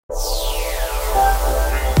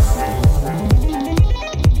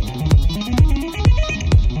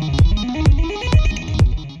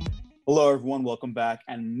Hello, everyone. Welcome back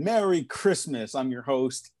and Merry Christmas. I'm your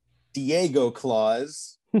host, Diego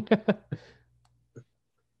Claus.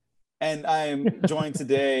 And I am joined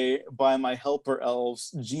today by my helper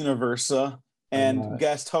elves, Gina Versa, and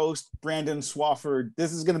guest host, Brandon Swafford.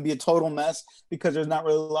 This is going to be a total mess because there's not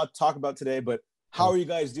really a lot to talk about today, but how are you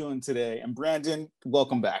guys doing today? And Brandon,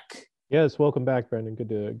 welcome back. Yes, welcome back, Brandon.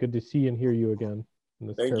 Good to see and hear you again.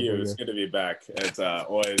 Thank you. It's good to be back. It's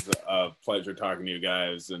always a pleasure talking to you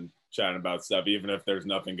guys and chatting about stuff, even if there's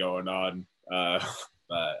nothing going on.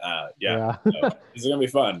 Yeah. So, this is gonna be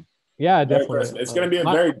fun. Yeah, definitely. It's gonna be a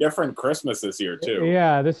very different Christmas this year too.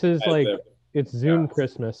 Yeah, this is it's Zoom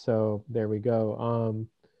Christmas, so there we go.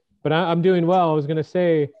 But I'm doing well. I was gonna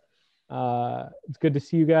say, it's good to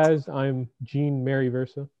see you guys. I'm Gene Mary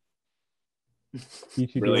Versa.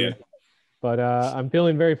 Brilliant. But I'm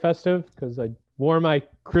feeling very festive because I wore my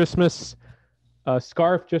Christmas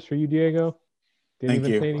scarf just for you, Diego. Thank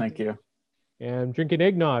you. And I'm drinking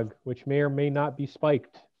eggnog, which may or may not be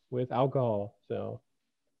spiked with alcohol. So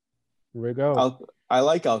here we go. I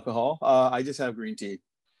like alcohol. I just have green tea,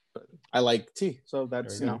 but I like tea. So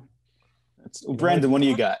that's, that's Brandon. What do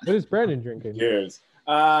you got? What is Brandon drinking? Cheers.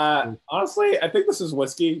 Honestly, I think this is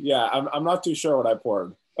whiskey. Yeah, I'm not too sure what I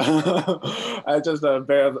poured. I just I'm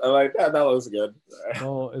like, that looks good.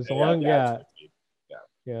 Well,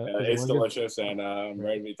 it's delicious, and I'm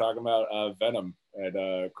ready to be talking about Venom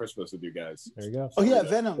at Christmas with you guys. There you go. Oh yeah,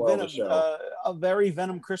 Venom. A very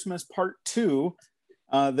Venom Christmas Part 2.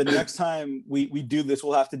 The next time we do this,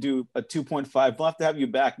 we'll have to do a 2.5. We'll have to have you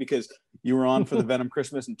back because you were on for the Venom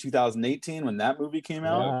Christmas in 2018 when that movie came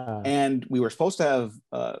out, and we were supposed to have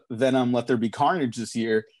Venom Let There Be Carnage this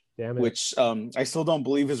year. Damn it. Which I still don't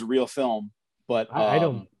believe is a real film, but I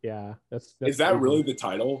don't. Yeah, that's is that crazy. Really the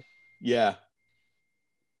title? Yeah.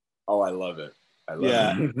 Oh, I love it.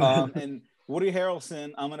 And Woody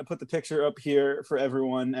Harrelson. I'm gonna put the picture up here for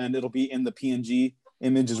everyone, and it'll be in the PNG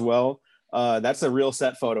image as well. That's a real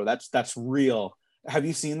set photo. That's real. Have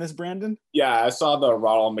you seen this, Brandon? Yeah, I saw the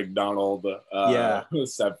Ronald McDonald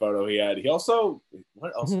set photo he had. He also,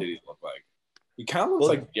 what else did he look like? He kind of looks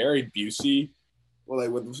like Gary Busey. Well,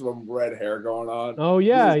 like with some red hair going on. Oh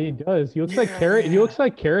yeah, he does. He looks like Carrot. He looks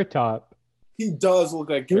like Carrot Top. He does look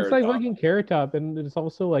like Carrot Top. He looks like fucking Carrot Top, and it's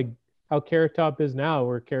also like how Carrot Top is now,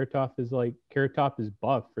 where Carrot Top is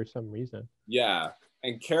buff for some reason. Yeah,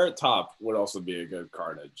 and Carrot Top would also be a good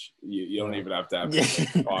Carnage. You don't even have to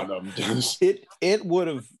have on them. It would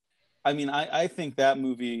have. I mean, I think that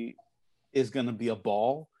movie is going to be a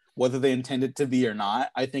ball, whether they intend it to be or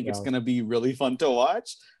not. I think it's going to be really fun to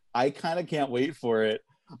watch. I kind of can't wait for it.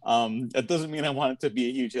 That doesn't mean I want it to be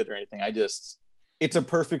a huge hit or anything. It's a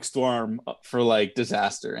perfect storm for like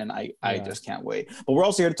disaster, and I just can't wait. But we're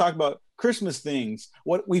also here to talk about Christmas things,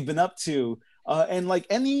 what we've been up to, and like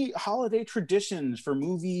any holiday traditions for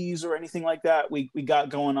movies or anything like that we got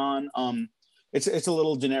going on. It's a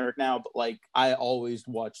little generic now, but like I always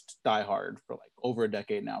watched Die Hard for like over a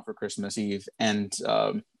decade now for Christmas Eve, and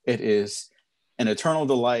it is an eternal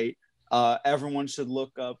delight. Everyone should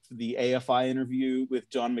look up the AFI interview with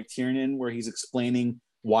John McTiernan where he's explaining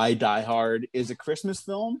why Die Hard is a Christmas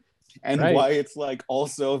film and why it's like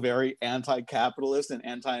also very anti-capitalist and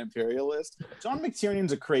anti-imperialist. John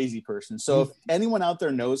McTiernan's a crazy person. So if anyone out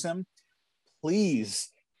there knows him, please,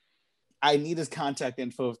 I need his contact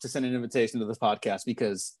info to send an invitation to this podcast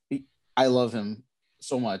because I love him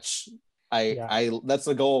so much. That's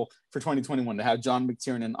the goal for 2021 to have John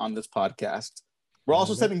McTiernan on this podcast. We're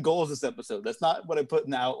also setting goals this episode. That's not what I put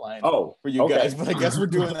in the outline for you guys, but I guess we're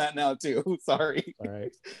doing that now too. Sorry. All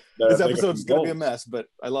right. This episode's going to be a mess, but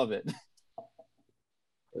I love it.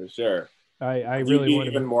 For sure. I really want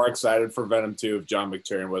to be even more excited for Venom 2 if John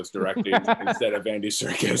McTiernan was directing instead of Andy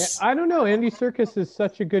Serkis. I don't know. Andy Serkis is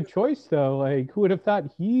such a good choice though. Like who would have thought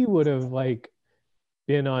he would have like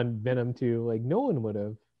been on Venom 2? Like no one would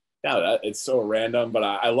have. Yeah, it's so random, but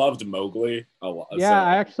I loved Mowgli a lot. Yeah,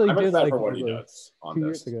 I actually did like for what he does on 2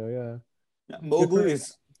 this. years ago. Yeah, Mowgli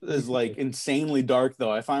is like insanely dark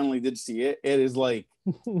though. I finally did see it. It is like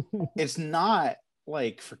it's not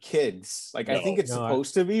like for kids. Like I think it's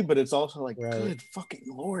supposed to be, but it's also like good fucking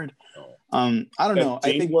lord. I don't know.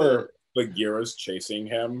 I think Bagheera's chasing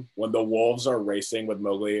him when the wolves are racing with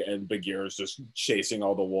Mowgli, and Bagheera's just chasing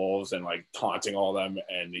all the wolves and like taunting all them,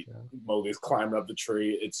 and Mowgli's climbing up the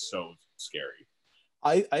tree. It's so scary.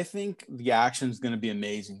 I think the action is going to be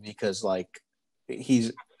amazing because like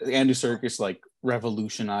Andy Serkis like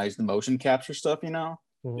revolutionized the motion capture stuff, you know.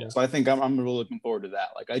 Mm-hmm. So I think I'm really looking forward to that.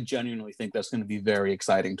 Like I genuinely think that's going to be very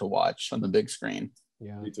exciting to watch on the big screen.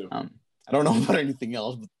 Yeah, me too. I don't know about anything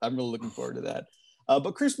else, but I'm really looking forward to that.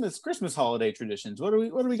 But Christmas holiday traditions. What do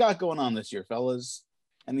we got going on this year, fellas?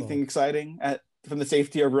 Anything exciting from the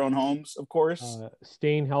safety of our own homes, of course?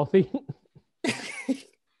 Staying healthy.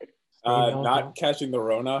 Not catching the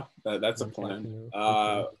Rona. That's a plan.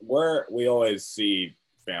 We always see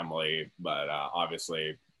family, but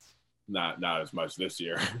obviously not as much this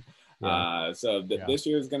year. This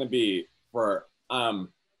year is going to be for the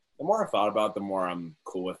more I thought about it, the more I'm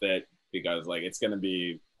cool with it, because like it's going to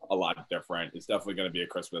be a lot different. It's definitely going to be a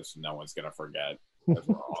Christmas no one's going to forget, because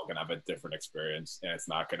we're all going to have a different experience, and it's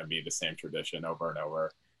not going to be the same tradition over and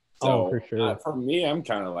over. So for sure. For me, I'm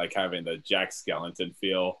kind of like having the Jack Skellington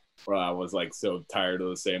feel, where I was like so tired of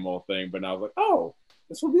the same old thing, but now I was like, oh,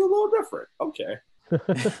 this will be a little different. Okay.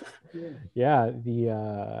 Yeah,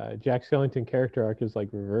 the Jack Skellington character arc is like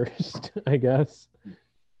reversed, I guess.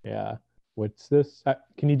 Yeah. What's this?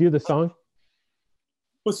 Can you do the song?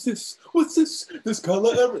 What's this? This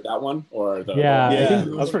color ever? That one? Or the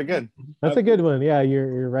that's pretty good. That's a good one. Yeah,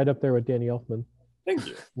 you're right up there with Danny Elfman. Thank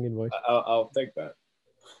you. Good voice. I'll take that.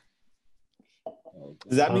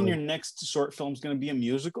 Does that mean your next short film is going to be a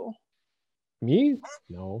musical? Me?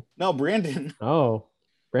 No, Brandon. Oh,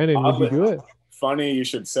 Brandon, would you do it? Funny you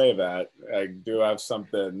should say that. I do have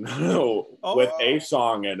something with a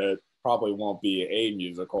song in it. Probably won't be a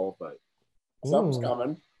musical, but something's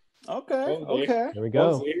coming. Okay. There we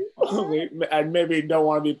go. We'll see. I maybe don't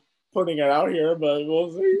want to be putting it out here, but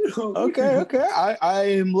we'll see. Okay. I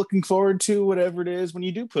am looking forward to whatever it is when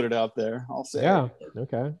you do put it out there. I'll say. Yeah.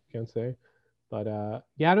 Okay. Can't say. But I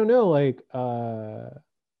don't know,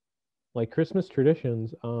 like Christmas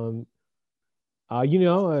traditions.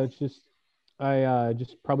 It's just I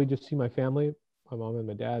probably just see my family, my mom and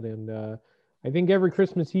my dad, and I think every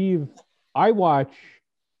Christmas Eve I watch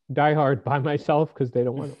Die Hard by myself because they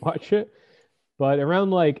don't want to watch it. But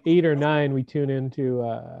around like 8 or 9, we tune into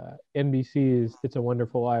NBC's It's a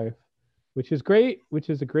Wonderful Life, which is great. Which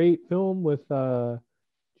is a great film with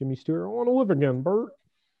Jimmy Stewart. I want to live again, Bert.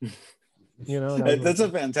 That's a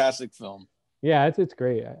fantastic film. Yeah, it's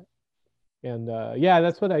great. And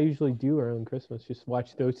that's what I usually do around Christmas, just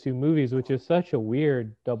watch those two movies, which is such a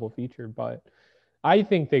weird double feature, but I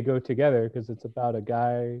think they go together because it's about a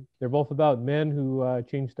guy. They're both about men who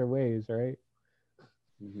change their ways, right?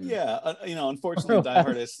 Yeah, unfortunately, Die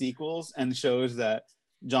Hard has sequels and shows that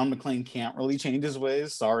John McClane can't really change his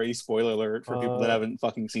ways. Sorry, spoiler alert for people that haven't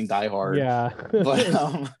fucking seen Die Hard. Yeah, but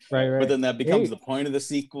right. But then that becomes the point of the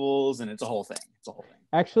sequels, and it's a whole thing.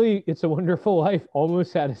 Actually, It's a Wonderful Life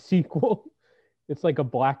almost had a sequel. It's like a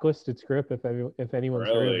blacklisted script if anyone's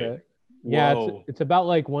heard of it. Yeah, it's about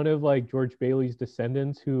like one of like George Bailey's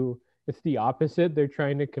descendants who it's the opposite. They're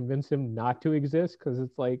trying to convince him not to exist because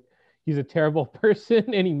it's like he's a terrible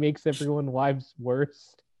person and he makes everyone's lives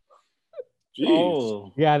worse. Jeez.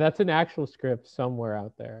 Oh, yeah, that's an actual script somewhere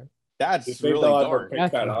out there. That's really dark.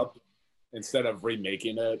 Pick that up instead of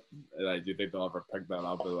remaking it. And I do think they'll ever pick that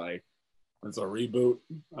up and like it's a reboot.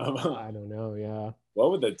 I don't know. Yeah.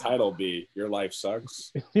 What would the title be? Your Life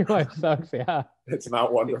Sucks. Your Life Sucks. Yeah. It's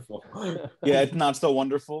not wonderful. Yeah, it's not so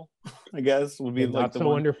wonderful. I guess would be it's like not so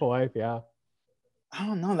wonderful life. Yeah. I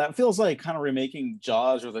don't know. That feels like kind of remaking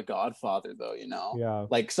Jaws or The Godfather, though. Yeah.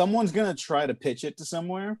 Like someone's gonna try to pitch it to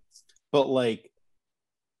somewhere. But like,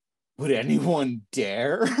 would anyone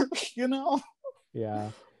dare? Yeah.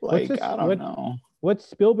 Like, I don't know. What's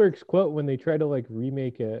Spielberg's quote when they try to like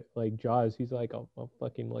remake it, like Jaws? He's like, "I'll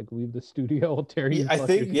fucking like leave the studio. I'll tear you." I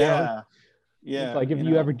think, yeah. It's like if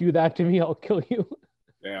you ever do that to me, I'll kill you.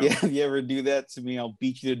 Yeah. If you ever do that to me, I'll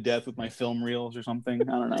beat you to death with my film reels or something.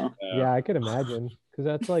 I don't know. Yeah, I could imagine because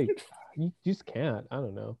that's like you just can't. I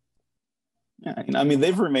don't know. Yeah, I mean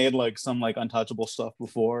they've remade like some like Untouchable stuff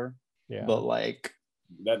before. Yeah. But like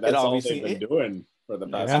that's all they've been doing for the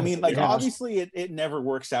past. I mean, like obviously it never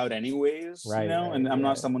works out anyways, right, and I'm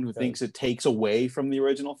not someone who thinks it takes away from the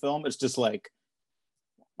original film. It's just like,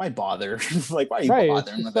 why bother? Like, why are you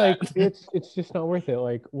bothering with that? It's just not worth it.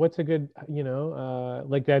 Like, what's a good,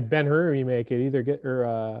 like that Ben-Hur remake? It either get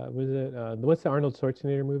or was it what's the Arnold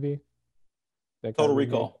Schwarzenegger movie? Total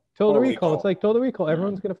Recall. Total Recall. It's like Total Recall.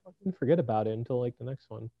 Everyone's gonna fucking forget about it until like the next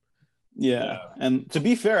one. Yeah. And to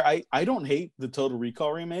be fair, I don't hate the Total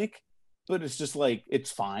Recall remake, but it's just like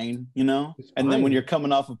it's fine, And then when you're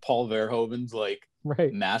coming off of Paul Verhoeven's like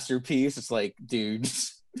masterpiece, it's like, dude,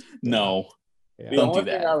 no. Yeah. The only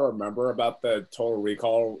thing I remember about the Total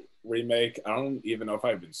Recall remake, I don't even know if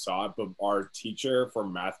I even saw it, but our teacher for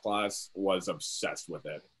math class was obsessed with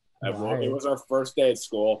it. Right. It was our first day at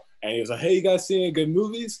school, and he was like, "Hey, you guys see any good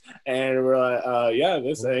movies?" And we're like, "Yeah,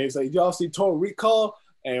 this." And he's like, "Y'all see Total Recall?"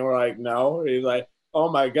 And we're like, "No." And he's like,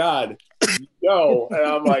 oh my God, yo. And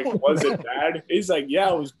I'm like, was it bad? He's like,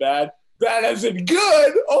 yeah, it was bad. Bad as in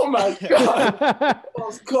good. Oh my God. I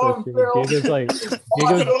was calm, Phil. Diego's like,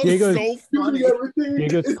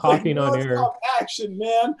 Diego's coughing on air. Action,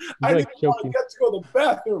 man. I like didn't want to get to go to the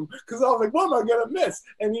bathroom because I was like, what am I going to miss?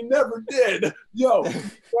 And he never did. Yo,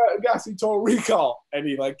 got to see Total Recall. And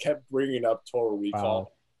he like kept bringing up Total Recall.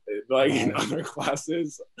 Wow. Like in other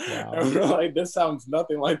classes. Wow. And we're like, this sounds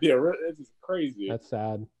nothing like the original. It's just crazy. That's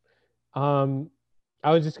sad. I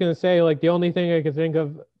was just gonna say, like, the only thing I could think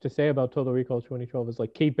of to say about Total Recall 2012 is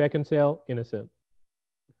like Kate Beckinsale, innocent.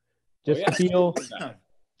 Jessica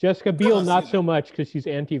Biel, not so much because she's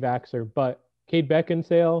anti-vaxxer, but Kate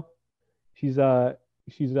Beckinsale, she's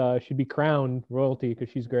should be crowned royalty because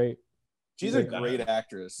she's great. She's a great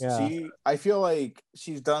actress. Yeah. I feel like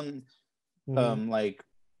she's done like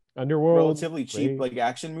Underworld, relatively cheap like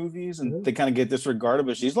action movies, and they kind of get disregarded,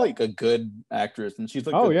 but she's like a good actress, and she's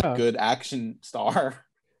like a good action star.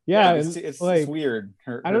 Yeah, it's like, weird.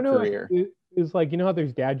 Her career is like, you know how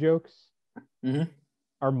there's dad jokes?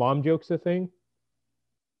 Are mom jokes a thing?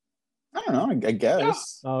 I don't know. I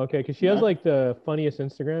guess. Oh, okay. Because she has like the funniest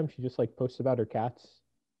Instagram. She just like posts about her cats.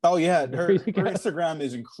 Oh yeah, her Instagram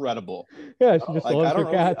is incredible. Yeah, she just loves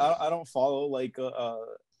her cats. I don't follow like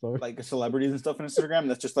celebrities and stuff on Instagram.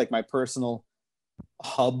 That's just like my personal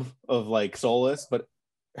hub of like solace. But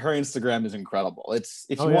her Instagram is incredible. It's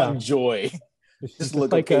if you want joy, just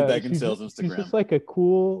look at Kate Beckinsale's Instagram. She's just like a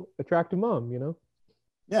cool, attractive mom, you know.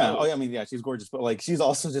 Yeah. Oh yeah. I mean, yeah, she's gorgeous, but like she's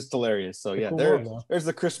also just hilarious. So yeah, there's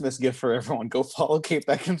the Christmas gift for everyone. Go follow Kate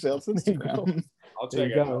Beckinsale's Instagram. I'll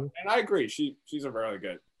check it out. And I agree. She's a very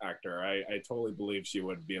good actor. I totally believe she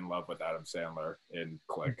would be in love with Adam Sandler in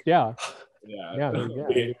Click. Yeah.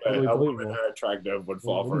 A woman that attractive would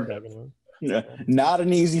fall for him. Yeah, not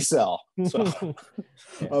an easy sell. So,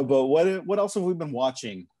 but what else have we been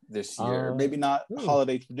watching this year? Maybe not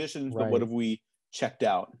holiday traditions, but what have we checked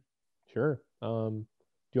out? Sure. Do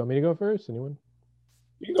you want me to go first? Anyone?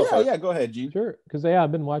 You can go first. Yeah, go ahead, Gene. Sure. Because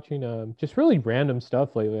I've been watching just really random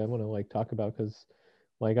stuff lately. I want to like talk about because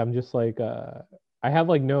like I'm just like I have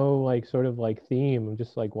like no like sort of like theme. I'm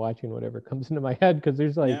just like watching whatever comes into my head because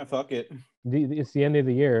there's like fuck it. It's the end of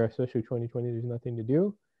the year, especially 2020. There's nothing to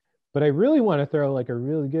do. But I really want to throw like a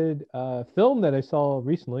really good film that I saw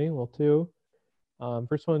recently. Well, two.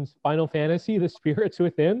 First one's Final Fantasy: The Spirits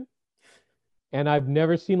Within, and I've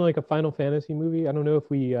never seen like a Final Fantasy movie. I don't know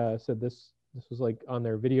if we said this. This was like on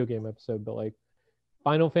their video game episode, but like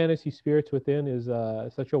Final Fantasy Spirits Within is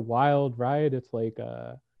such a wild ride. It's like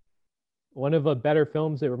one of the better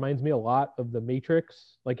films. It reminds me a lot of The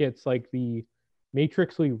Matrix. Like it's like the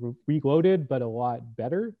Matrixly Reloaded, but a lot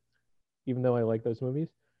better, even though I like those movies.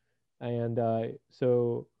 And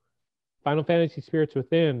so Final Fantasy Spirits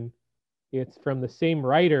Within, it's from the same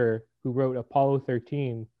writer who wrote Apollo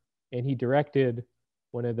 13, and he directed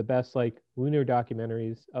one of the best like lunar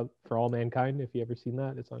documentaries for all mankind. If you ever seen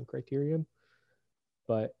that, it's on Criterion.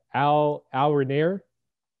 But Al Ranier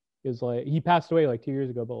is like, he passed away like 2 years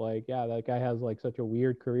ago, but like, yeah, that guy has like such a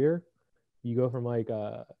weird career. You go from like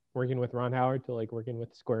working with Ron Howard to like working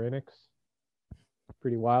with Square Enix.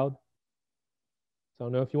 Pretty wild. So I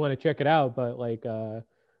don't know if you want to check it out, but like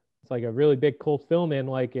it's like a really big cult film, and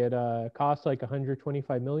like it cost like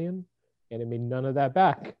 125 million, and it made none of that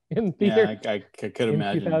back in theater. Yeah, I could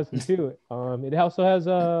imagine. 2002. It also has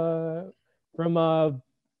from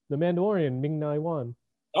The Mandalorian, Ming-Na Wen.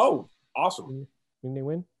 Oh, awesome. Ming-Na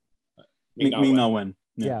Wen? Ming-Na Wen.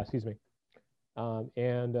 Yeah, excuse me.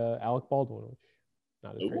 And Alec Baldwin, which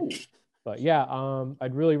not as great. But yeah,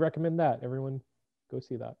 I'd really recommend that. Everyone go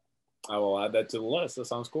see that. I will add that to the list. That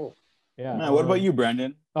sounds cool. Yeah. What about you,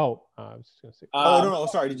 Brandon? I was just gonna say. No.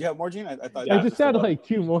 Sorry. Did you have more, Gene? I thought. I just had like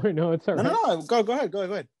two more. No, it's all right. No. Go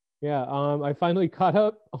ahead. Yeah. I finally caught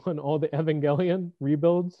up on all the Evangelion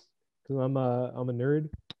rebuilds because I'm a nerd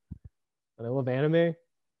and I love anime,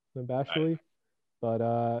 unabashedly.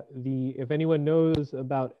 But if anyone knows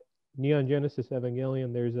about Neon Genesis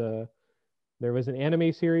Evangelion, there was an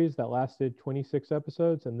anime series that lasted 26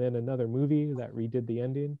 episodes, and then another movie that redid the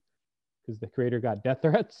ending because the creator got death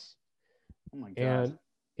threats. Oh my god!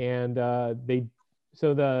 And the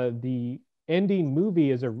ending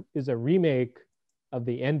movie is a remake of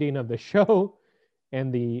the ending of the show,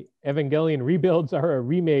 and the Evangelion rebuilds are a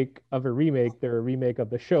remake of a remake. They're a remake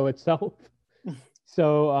of the show itself.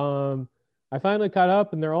 So I finally caught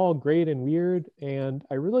up, and they're all great and weird, and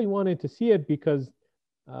I really wanted to see it because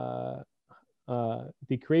the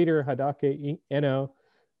creator Hideki Eno,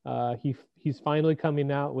 he's finally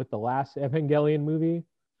coming out with the last Evangelion movie.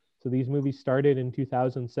 So these movies started in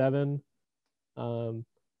 2007,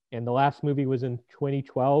 And the last movie was in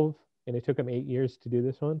 2012, and it took him 8 years to do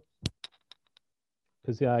this one.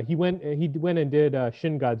 Because he went and did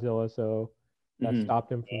Shin Godzilla, so that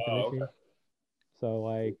stopped him from finishing. Okay. So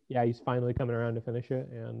like, yeah, he's finally coming around to finish it.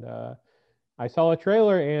 And I saw a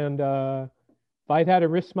trailer, and if I'd had to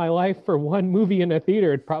risk my life for one movie in a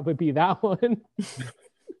theater, it'd probably be that one.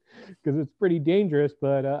 Because it's pretty dangerous.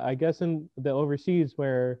 But I guess in the overseas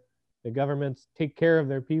where the governments take care of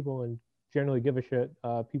their people and generally give a shit,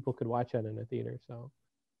 people could watch that in a theater. So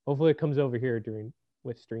hopefully it comes over here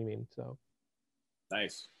with streaming. So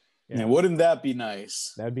nice. Yeah, wouldn't that be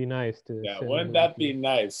nice? That'd be nice to. Yeah, wouldn't that be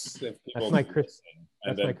nice if people that's my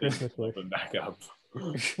Christmas wish. Back up.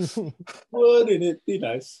 Wouldn't it be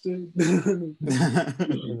nice? And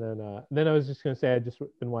then I was just gonna say I just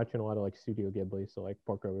been watching a lot of like Studio Ghibli, so like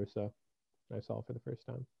Porco Rosso. I saw for the first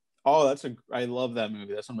time. Oh, I love that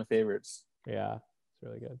movie. That's one of my favorites. Yeah, it's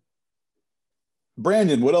really good.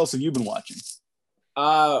 Brandon, what else have you been watching?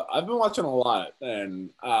 I've been watching a lot,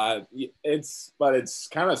 and it's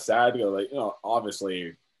kind of sad to like,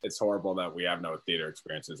 obviously it's horrible that we have no theater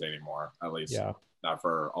experiences anymore, at least not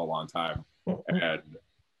for a long time. And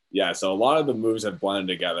yeah, so a lot of the movies have blended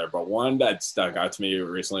together, but one that stuck out to me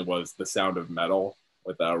recently was The Sound of Metal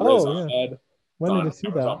with Riz Ahmed. Wanted to see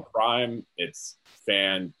that. On Prime. It's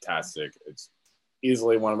fantastic. It's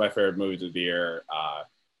easily one of my favorite movies of the year.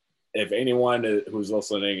 If anyone who's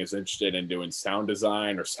listening is interested in doing sound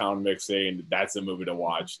design or sound mixing, that's a movie to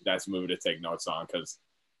watch. That's a movie to take notes on because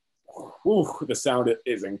the sound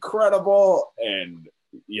is incredible. And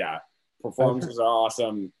yeah, performances are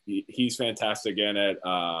awesome. He's fantastic in it.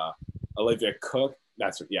 Olivia Cook,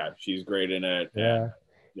 she's great in it. Yeah.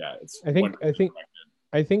 Yeah, it's.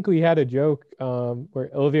 I think we had a joke where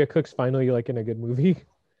Olivia Cook's finally like in a good movie.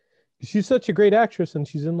 She's such a great actress, and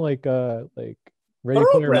she's in like Ready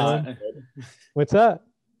Player One. What's that?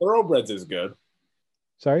 Thoroughbreds is good.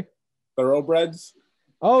 Sorry? Thoroughbreds?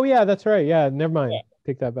 Oh, yeah, that's right. Yeah, never mind. Yeah.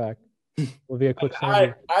 Take that back. Olivia Cook.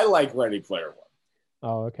 I like Ready Player One.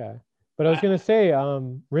 Oh, okay. But I was going to say,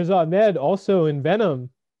 Riz Ahmed also in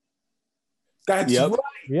Venom. That's right.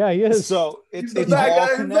 Yeah, he is. So it's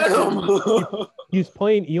all connected. He's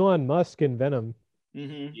playing Elon Musk in Venom.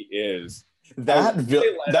 Mm-hmm. He is.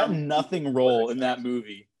 That nothing role in that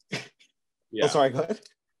movie. Yeah. Oh, sorry, go ahead.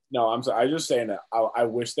 No, I'm sorry. I was just saying that I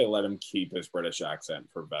wish they let him keep his British accent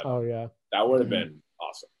for Venom. Oh, yeah. That would have been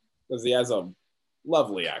awesome because he has a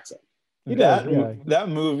lovely accent. That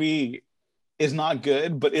movie is not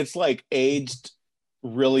good, but it's like aged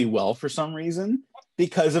really well for some reason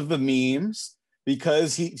because of the memes.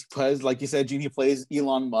 Because like you said, Gene, he plays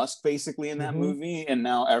Elon Musk basically in that movie, and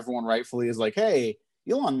now everyone rightfully is like, "Hey,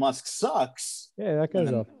 Elon Musk sucks." Yeah, that guy's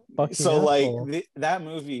a fucking so asshole. Like that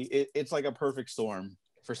movie, it's like a perfect storm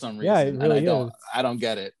for some reason. Yeah, it really is. I don't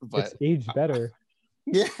get it, but it's aged better.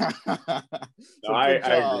 Yeah. So I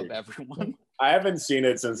agree. Everyone. I haven't seen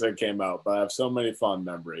it since it came out, but I have so many fond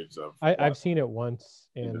memories of. I've seen it once,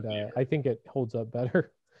 and I think it holds up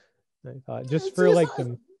better. I thought just for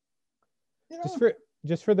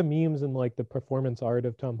the memes and like the performance art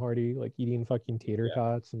of Tom Hardy, like eating fucking tater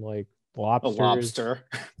tots and like lobsters.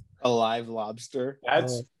 A live lobster.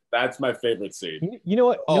 That's my favorite scene. You know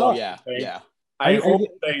what? Yeah. I hope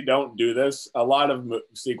they don't do this. A lot of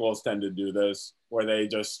sequels tend to do this, where they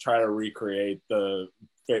just try to recreate the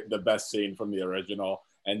best scene from the original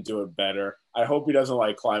and do it better. I hope he doesn't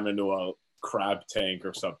like climb into a crab tank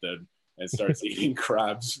or something and starts eating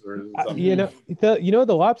crabs or something.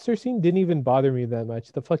 The lobster scene didn't even bother me that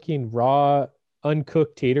much. The fucking raw,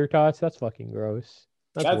 uncooked tater tots, that's fucking gross.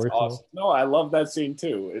 That's awesome. No, I love that scene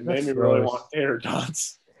too. It made me really want tater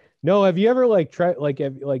tots. No, have you ever like tried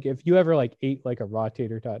if you ever like ate like a raw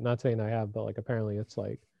tater tot? Not saying I have, but like apparently it's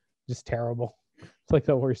like just terrible. It's like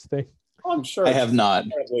the worst thing. I'm sure I have not.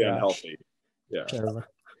 Terribly unhealthy. Yeah. Terrible.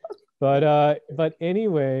 But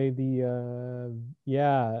anyway,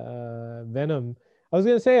 Venom. I was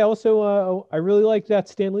gonna say also I really liked that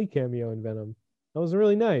Stan Lee cameo in Venom. That was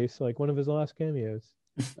really nice, like one of his last cameos.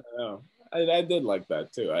 I know. I did like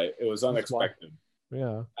that too. It was unexpected.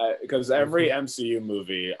 Yeah. Because every MCU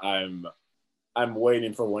movie, I'm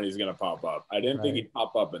waiting for when he's gonna pop up. I didn't think he'd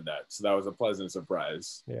pop up in that, so that was a pleasant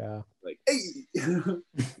surprise. Yeah. Like, hey,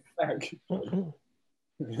 back.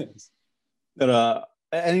 Yes. But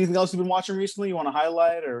anything else you've been watching recently? You want to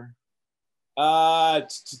highlight or? Ma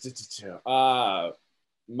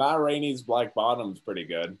Rainey's Black Bottom's pretty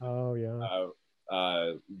good. Oh yeah.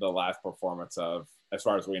 The last performance of, as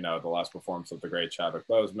far as we know, the last performance of the great Chadwick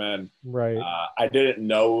Boseman. Right. I didn't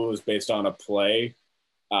know it was based on a play,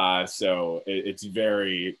 so it's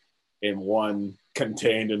very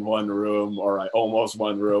contained in one room, or almost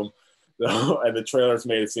one room. And the trailers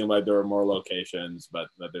made it seem like there were more locations, but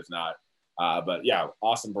there's not. But yeah,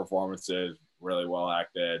 awesome performances, really well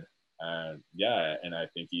acted, and I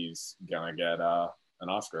think he's gonna get an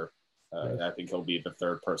Oscar. I think he'll be the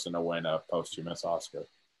third person to win a posthumous Oscar.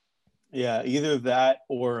 Yeah, either that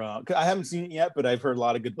or I haven't seen it yet, but I've heard a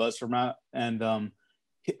lot of good buzz from it, and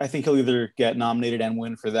I think he'll either get nominated and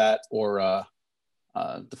win for that or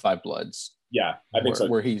The Five Bloods. Yeah, I think so.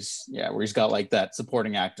 Where he's got like that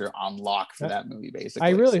supporting actor on lock for that movie, basically.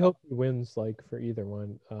 I really hope he wins like for either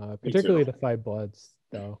one, particularly The Five Bloods,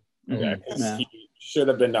 though. Yeah, he should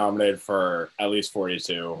have been nominated for at least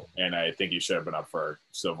 42, and I think he should have been up for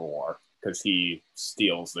Civil War because he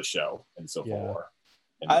steals the show in Civil War.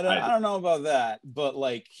 I don't know about that, but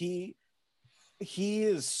like he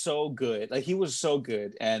is so good. Like he was so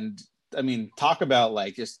good, and I mean, talk about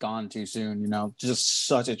like just gone too soon. Just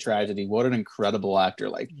such a tragedy. What an incredible actor!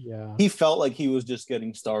 Like he felt like he was just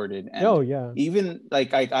getting started. And even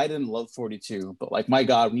like I didn't love 42, but like my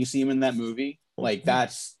God, when you see him in that movie, like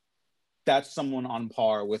that's someone on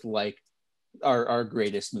par with like our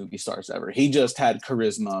greatest movie stars ever. He just had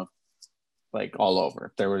charisma like all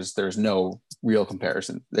over. There's no real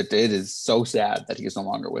comparison. It is so sad that he's no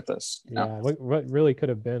longer with us. What really could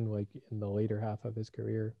have been like in the later half of his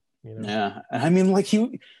career. Yeah, I mean, like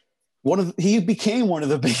he became one of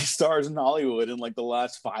the biggest stars in Hollywood in like the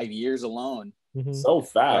last 5 years alone. So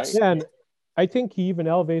fast. Yeah, and I think he even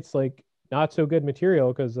elevates like not so good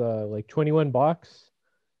material because like 21 Bucks,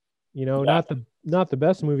 not the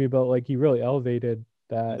best movie, but like he really elevated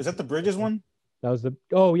that. Is that the Bridges one? That was the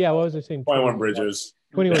what was I saying? 21 Bridges.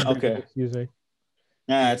 21 okay. Bridges, excuse me.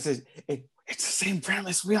 Yeah, it's the same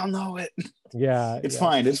premise. We all know it. Yeah. It's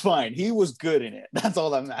fine. It's fine. He was good in it. That's all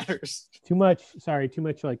that matters. Too much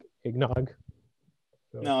like eggnog.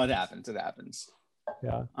 So. No, it happens.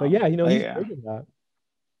 Yeah. But he's good in that.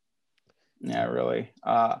 Yeah, really.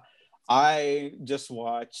 I just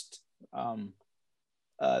watched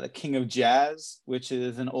The King of Jazz, which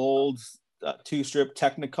is an old 2-strip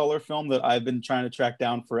Technicolor film that I've been trying to track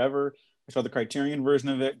down forever. I saw the Criterion version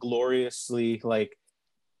of it, gloriously like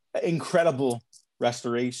incredible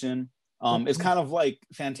restoration. It's kind of like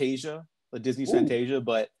Fantasia, the Disney's Fantasia,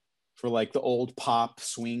 but for like the old pop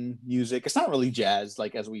swing music. It's not really jazz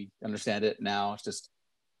like as we understand it now. It's just,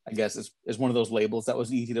 I guess it's one of those labels that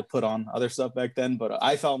was easy to put on other stuff back then, but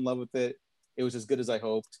I fell in love with it. It was as good as I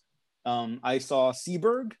hoped. I saw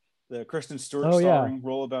Seberg, the Kristen Stewart starring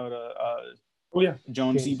role about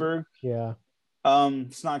Joan Seberg. Yeah.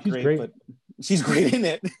 It's not great, but she's great in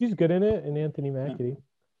it. She's good in it, and Anthony Mackie.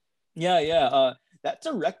 Yeah. That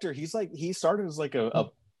director, he started as like a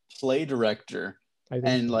play director,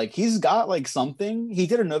 and like he's got like something. He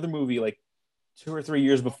did another movie like 2 or 3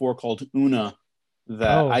 years before called Una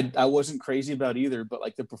that I wasn't crazy about either, but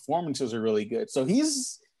like the performances are really good. So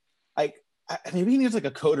he's like maybe he needs like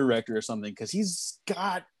a co-director or something because he's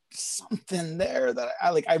got something there that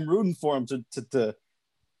I'm rooting for him to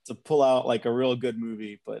pull out like a real good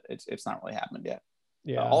movie, but it's not really happened yet.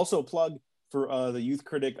 Yeah. Also plug for the Youth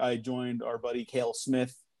Critic, I joined our buddy Cale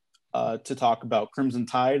Smith to talk about Crimson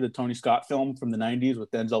Tide, the Tony Scott film from the 90s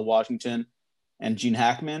with Denzel Washington and Gene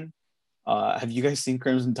Hackman. Have you guys seen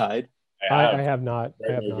Crimson Tide? I have not.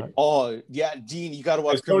 Oh yeah, Gene, you got to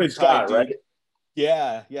watch it's Tony Scott, Tide, right?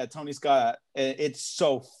 Yeah, Tony Scott. It's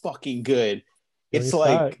so fucking good. It's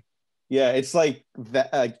like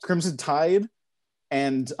that Crimson Tide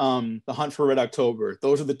and The Hunt for Red October.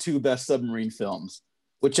 Those are the 2 best submarine films.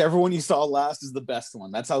 Whichever one you saw last is the best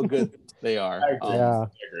one. That's how good they are. I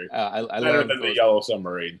agree. I better than The Yellow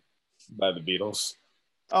Submarine by the Beatles.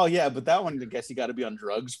 Oh yeah, but that one I guess you got to be on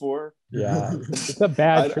drugs for. Yeah, it's a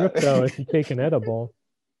bad trip though if you take an edible.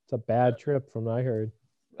 It's a bad trip from what I heard.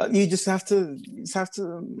 You just have to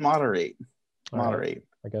moderate. Right.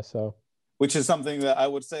 I guess so. Which is something that I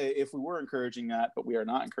would say if we were encouraging that, but we are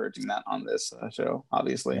not encouraging that on this show,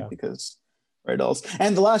 obviously, because right else.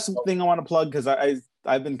 And the last thing I want to plug, because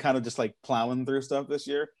I've been kind of just like plowing through stuff this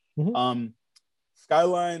year.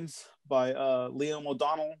 Skylines by Liam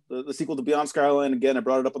O'Donnell, the sequel to Beyond Skyline. Again, I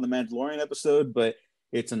brought it up on the Mandalorian episode, but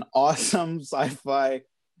it's an awesome sci-fi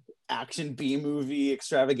action B-movie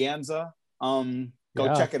extravaganza.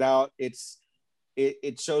 Go check it out.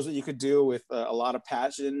 It shows what you could do with a lot of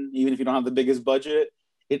passion, even if you don't have the biggest budget.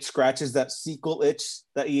 It scratches that sequel itch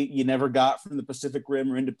that you never got from the Pacific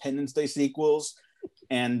Rim or Independence Day sequels.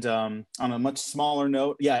 And on a much smaller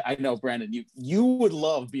note, yeah, I know, Brandon, you would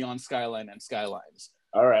love Beyond Skyline and Skylines.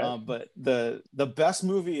 All right. But the best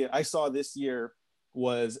movie I saw this year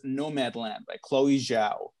was Nomadland by Chloe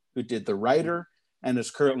Zhao, who did The Writer, and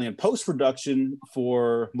is currently in post-production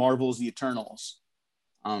for Marvel's The Eternals.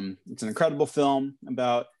 It's an incredible film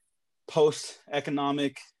about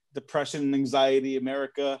post-economic depression and anxiety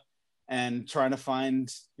America, and trying to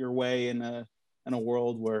find your way in a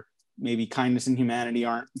world where maybe kindness and humanity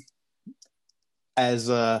aren't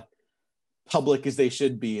as public as they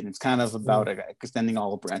should be. And it's kind of about extending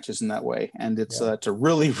all the branches in that way. And it's a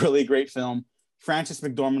really, really great film. Frances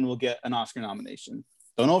McDormand will get an Oscar nomination.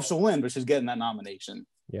 Don't know if she'll win, but she's getting that nomination.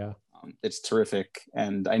 Yeah. It's terrific.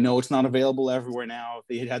 And I know it's not available everywhere now.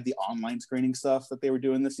 They had the online screening stuff that they were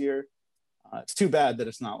doing this year. It's too bad that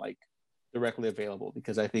it's not like directly available,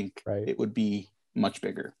 because I think it would be much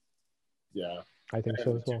bigger. Yeah. I think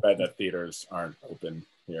so as well. Too bad that theaters aren't open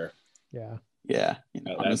here. Yeah. Yeah. You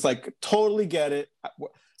know, it's like, totally get it.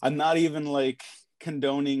 I'm not even like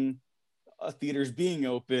condoning theaters being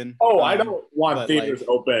open. Oh, I don't want theaters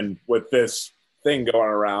open with this thing going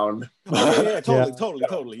around. Oh, yeah,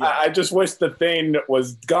 totally. Yeah. I just wish the thing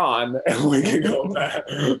was gone and we could go back.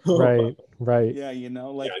 Right. Yeah, you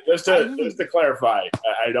know, like just to clarify,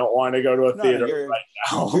 I don't want to go to a theater right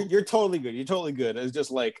now. You're totally good. You're totally good. It's just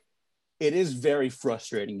like, it is very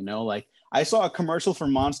frustrating, you know. Like, I saw a commercial for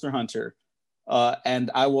Monster Hunter, and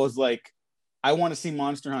I was like, I want to see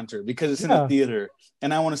Monster Hunter because it's in a theater,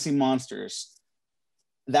 and I want to see monsters.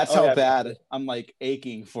 That's how bad I'm like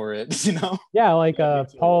aching for it, you know? Yeah, like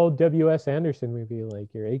Paul W.S. Anderson movie,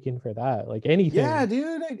 like you're aching for that, like anything. Yeah,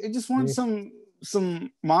 dude, I just want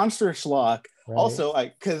some monster schlock. Right. Also,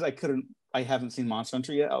 I haven't seen Monster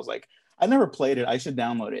Hunter yet. I was like, I never played it. I should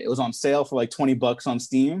download it. It was on sale for like $20 on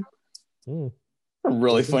Steam. A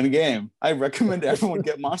really fun game. I recommend everyone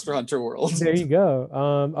get Monster Hunter World. There you go.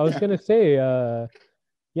 I was gonna say,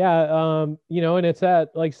 you know, and it's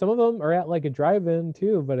at like, some of them are at like a drive-in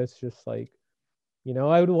too, but it's just like, you know,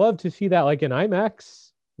 I would love to see that like in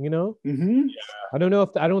IMAX, you know. Yeah. I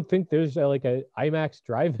don't think there's like a IMAX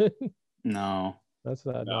drive-in. No, that's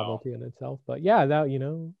a novelty in itself. But yeah, that, you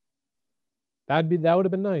know, that would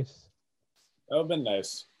have been nice. That would have been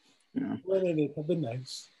nice. Yeah. Would have been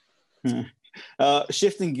nice.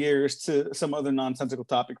 Shifting gears to some other nonsensical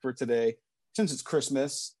topic for today. Since it's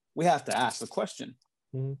Christmas, we have to ask the question.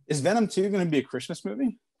 Is Venom 2 going to be a Christmas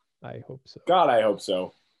movie? I hope so. God, I hope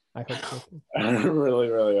so. I hope so. I really,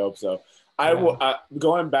 really hope so.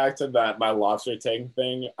 Going back to that, my lobster tank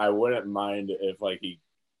thing, I wouldn't mind if like he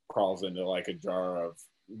crawls into like a jar of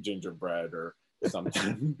gingerbread or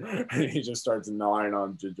something. And he just starts gnawing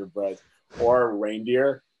on gingerbread or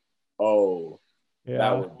reindeer. Oh,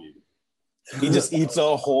 that would be. He just eats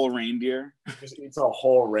a whole reindeer. Just eats a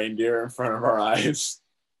whole reindeer in front of our eyes,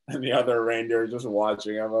 and the other reindeer just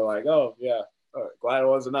watching him. We're like, oh yeah, glad it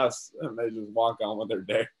wasn't us, and they just walk on with their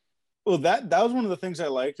day. Well, that was one of the things I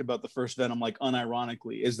liked about the first Venom, like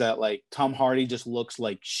unironically, is that like Tom Hardy just looks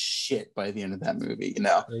like shit by the end of that movie. You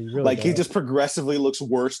know, he just progressively looks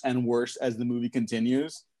worse and worse as the movie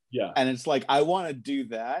continues. Yeah, and it's like, I want to do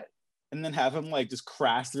that. And then have him like just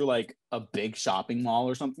crash through like a big shopping mall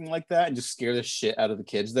or something like that, and just scare the shit out of the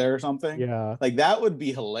kids there or something. Yeah, like that would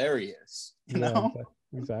be hilarious. You know,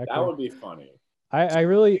 exactly. That would be funny. I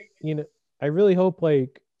really, you know, I really hope,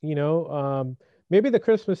 like, you know, maybe the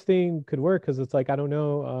Christmas thing could work, because it's like, I don't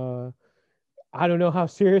know how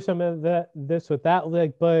serious I'm at this with that,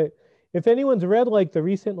 like, but if anyone's read like the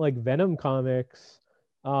recent like Venom comics,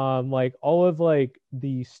 like all of like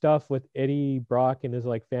the stuff with Eddie Brock and his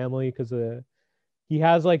like family, because he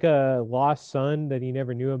has like a lost son that he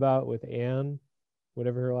never knew about with Anne,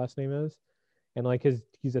 whatever her last name is, and like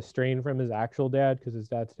he's estranged from his actual dad because his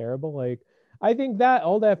dad's terrible. Like, I think that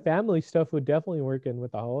all that family stuff would definitely work in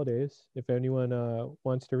with the holidays if anyone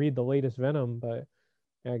wants to read the latest Venom, but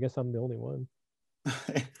I guess I'm the only one.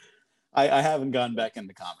 I haven't gone back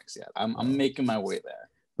into comics yet. I'm making my way there.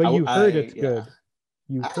 But you heard it's good.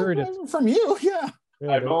 You heard it from you, yeah.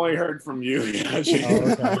 I've only heard from you. Yeah. Do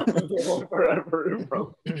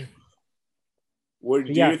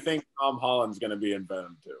you think Tom Holland's going to be in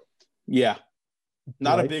Venom 2? Yeah,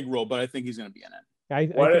 not a big role, but I think he's going to be in it.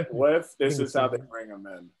 What if this is how they bring him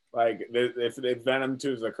in? Like, if Venom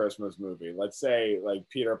 2 is a Christmas movie, let's say like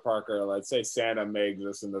Peter Parker, let's say Santa may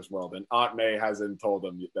exist in this world, and Aunt May hasn't told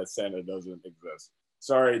him that Santa doesn't exist.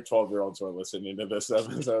 Sorry, 12-year-olds who are listening to this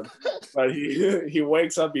episode, but he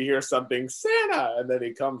wakes up, he hears something, Santa, and then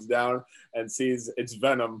he comes down and sees it's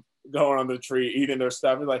Venom going on the tree, eating their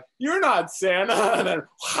stuff. He's like, "You're not Santa," and then,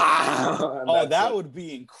 and that would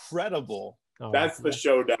be incredible. That's the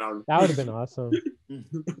showdown. That would have been awesome.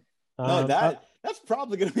 No, that's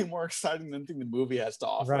probably going to be more exciting than anything the movie has to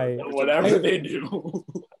offer. Right. Whatever they do.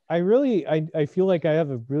 I feel like I have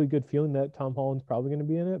a really good feeling that Tom Holland's probably going to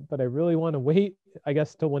be in it, but I really want to wait I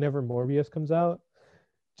guess till whenever Morbius comes out,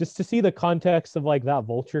 just to see the context of like that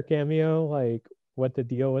Vulture cameo, like what the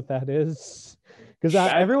deal with that is, because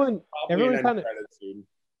everyone kind of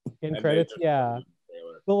in credits, yeah.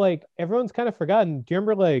 But like everyone's kind of forgotten. Do you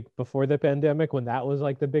remember like before the pandemic when that was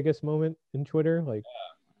like the biggest moment in Twitter? Like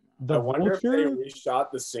I wonder if they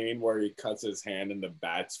reshot the scene where he cuts his hand and the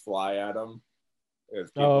bats fly at him.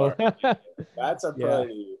 That's a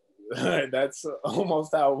pretty. That's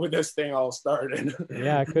almost how this thing all started.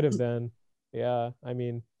 Yeah, it could have been. Yeah, I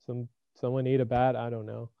mean, someone ate a bat. I don't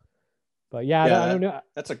know. But yeah, I don't know.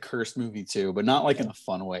 That's a cursed movie too, but not like in a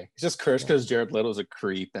fun way. It's just cursed because Jared Leto's a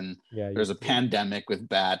creep, and there's a pandemic with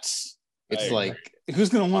bats. It's like, who's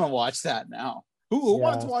gonna want to watch that now? Who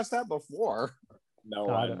wanted to watch that before? No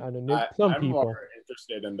one. I'm more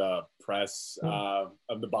interested in the press of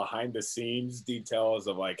the behind the scenes details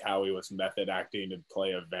of like how he was method acting to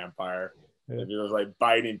play a vampire. If he was like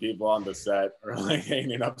biting people on the set or like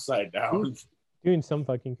hanging upside down, doing some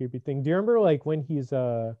fucking creepy thing. Do you remember like when he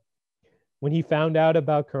found out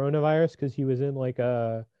about coronavirus because he was in like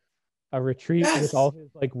a retreat with all his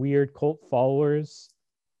like weird cult followers?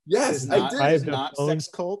 Yes, his not-sex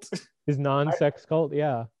cult. His non-sex cult,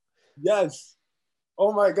 yeah. Yes.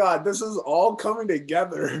 Oh my God, this is all coming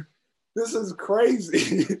together. This is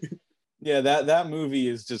crazy. Yeah, that movie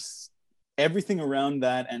is just everything around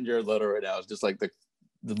that, and Jared Leto right now is just like the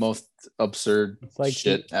most absurd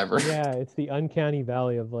shit ever. Yeah, it's the uncanny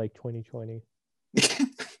valley of like 2020.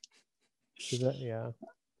 Yeah.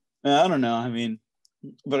 I don't know. I mean,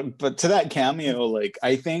 but to that cameo, like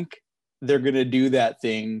I think they're gonna do that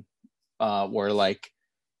thing where like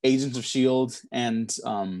Agents of S.H.I.E.L.D. and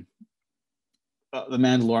the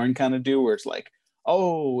Mandalorian kind of do, where it's like,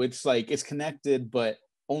 oh, it's like it's connected, but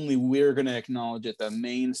only we're gonna acknowledge it. The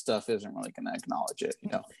main stuff isn't really gonna acknowledge it.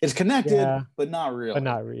 You know, it's connected, but not really. But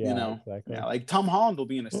not really. You know, exactly. Yeah, like Tom Holland will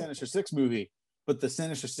be in a Sinister Six movie, but the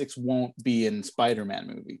Sinister Six won't be in Spider-Man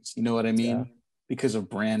movies. You know what I mean? Yeah. Because of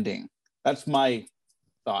branding. That's my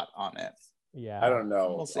thought on it. Yeah, I don't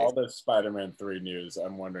know. All the Spider-Man 3 news,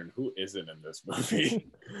 I'm wondering who isn't in this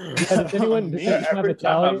movie. Does anyone every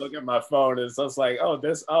time I look at my phone, it's just like,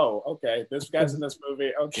 okay, this guy's in this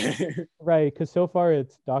movie. Okay. Right, because so far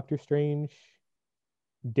it's Doctor Strange,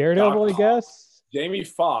 Daredevil, I guess. Jamie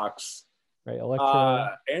Foxx. Right, Electro.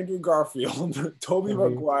 Andrew Garfield, Tobey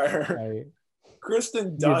Maguire, right.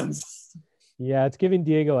 Kristen Dunst. Yeah, it's giving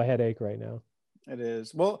Diego a headache right now. It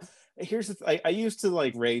is. Well, here's the I used to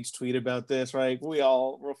like rage tweet about this, right?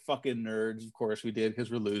 We're fucking nerds, of course we did, because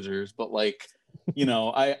we're losers. But like, you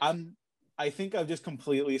know, I think I've just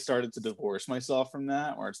completely started to divorce myself from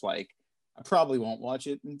that, where it's like I probably won't watch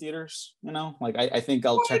it in theaters. You know, like I think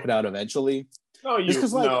I'll check it out eventually. No, you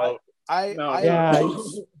because like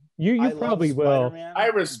you probably will. Spider-Man, I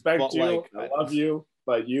respect you. Like, I love you.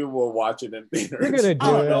 But you will watch it in theaters. You're gonna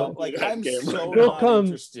do it. Know. Like I'm so not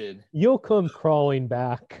interested. You'll come crawling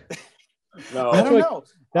back. No, I don't know.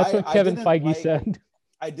 That's what Kevin Feige said.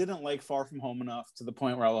 I didn't like Far From Home enough to the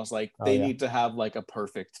point where I was like, they need to have like a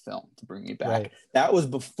perfect film to bring me back. Right. That was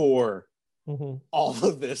before all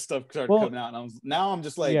of this stuff started coming out, and I'm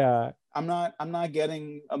just like, I'm not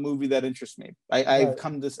getting a movie that interests me. I've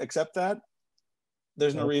come to accept that.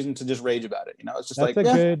 There's no reason to just rage about it. You know, it's just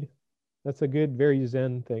that's a good, very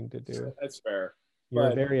zen thing to do. That's fair.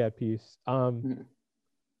 You're very at peace. From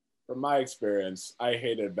my experience, I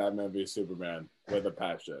hated Batman v Superman with a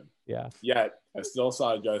passion. Yeah. Yet, I still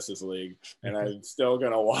saw Justice League, and I'm still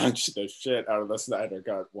going to watch the shit out of the Snyder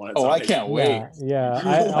Cut. I can't wait. Yeah.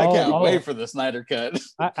 I can't wait for the Snyder Cut.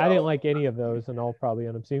 I didn't like any of those, and I'll probably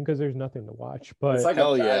end up seeing because there's nothing to watch. But it's like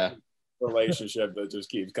a relationship that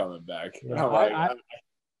just keeps coming back. Yeah. I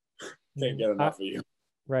can't get enough of you.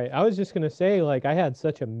 Right. I was just going to say, like, I had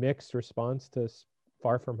such a mixed response to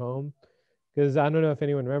Far From Home because I don't know if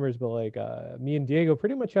anyone remembers, but like me and Diego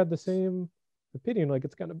pretty much had the same opinion. Like,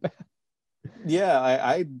 it's kind of bad. Yeah,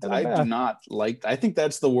 I do not like. I think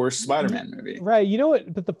that's the worst Spider-Man movie. Right. You know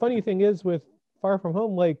what? But the funny thing is with Far From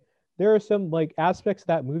Home, like, there are some like aspects of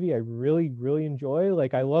that movie I really, really enjoy.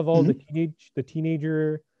 Like, I love all the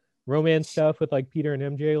teenager romance stuff with like Peter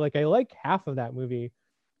and MJ. Like, I like half of that movie,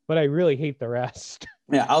 but I really hate the rest.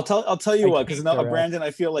 Yeah, I'll tell you what, because now, Brandon,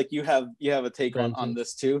 I feel like you have a take on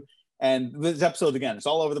this too. And this episode, again, it's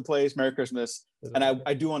all over the place. Merry Christmas. And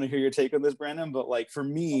I do want to hear your take on this, Brandon. But like for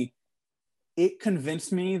me, it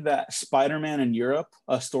convinced me that Spider-Man in Europe,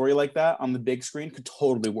 a story like that on the big screen, could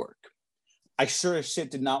totally work. I sure as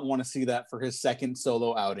shit did not want to see that for his second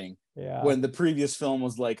solo outing. Yeah. When the previous film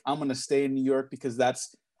was like, I'm gonna stay in New York because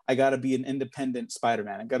I gotta be an independent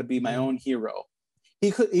Spider-Man. I gotta be my own hero.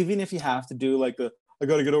 He could, even if you have to do like I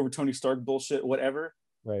got to get over Tony Stark bullshit, whatever.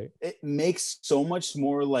 Right. It makes so much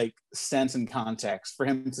more like sense and context for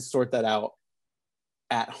him to sort that out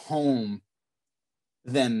at home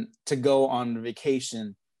than to go on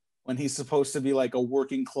vacation when he's supposed to be like a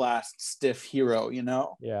working class stiff hero, you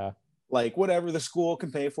know? Yeah. Like whatever, the school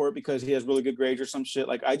can pay for it because he has really good grades or some shit.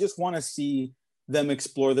 Like I just want to see them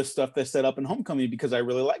explore the stuff they set up in Homecoming because I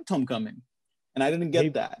really liked Homecoming, and I didn't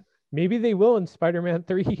get that. Maybe they will in Spider-Man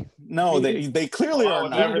 3. No, they clearly are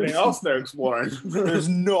with not. Everything else they're exploring. There's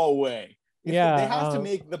no way. Yeah, They have to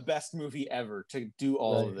make the best movie ever to do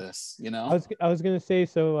all of this, you know? I was gonna say,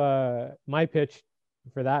 so my pitch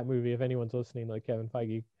for that movie, if anyone's listening, like Kevin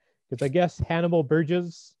Feige, because I guess Hannibal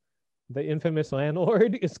Burgess, the infamous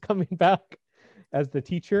landlord, is coming back as the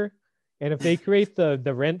teacher. And if they create the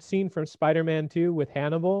rent scene from Spider-Man 2 with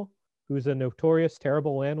Hannibal, who's a notorious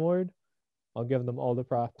terrible landlord, I'll give them all the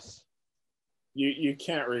props. You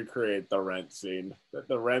can't recreate the rent scene.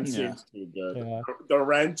 The rent scene's too good. Yeah. The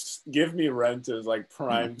rent, give me Rent is like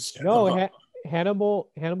prime. No,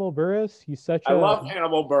 Hannibal Buress, he's such I love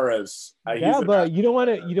Hannibal Buress. Yeah, but you don't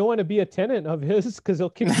want to be a tenant of his because he'll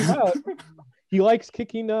kick you out. He likes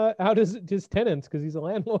kicking out his tenants because he's a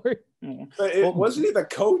landlord. But wasn't he the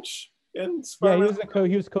coach in Spider-Man? Yeah,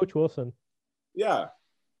 he was Coach Wilson. Yeah.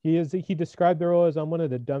 He described the role as, I'm one of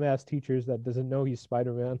the dumbass teachers that doesn't know he's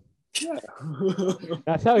Spider-Man. Yeah.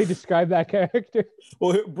 That's how he described that character.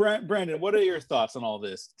 Well, Brandon, what are your thoughts on all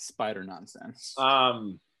this spider nonsense?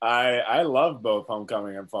 I love both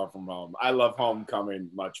Homecoming and Far From Home. I love Homecoming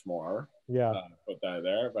much more. Yeah. Put that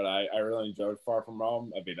there, but I really enjoyed Far From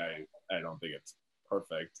Home. I mean, I don't think it's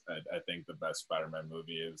perfect. I think the best Spider-Man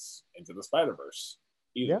movie is Into the Spider-Verse,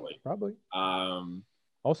 easily. Yeah, probably.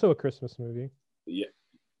 Also a Christmas movie. Yeah.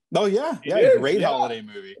 Oh yeah, great holiday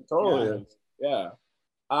movie. It totally is. Yeah.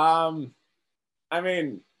 I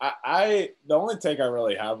mean, I the only take I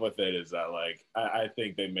really have with it is that like I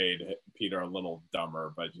think they made Peter a little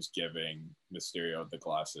dumber by just giving Mysterio the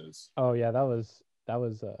glasses. Oh yeah, that was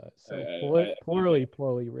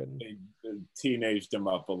poorly written. They teenaged him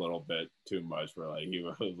up a little bit too much. Where like he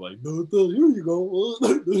was like, no, here you go,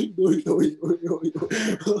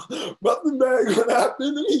 nothing bad gonna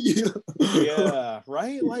happen to you. Yeah,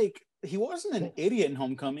 right. Like he wasn't an idiot in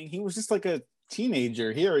Homecoming. He was just like a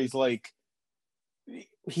teenager. Here he's like,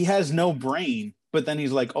 he has no brain, but then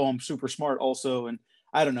he's like, oh, I'm super smart also. And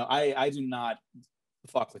I don't know, I do not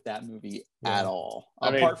fuck with that movie at all.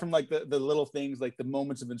 Apart from like the little things, like the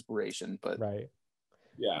moments of inspiration. But right.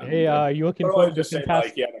 Yeah. Hey, you looking forward to Fantastic?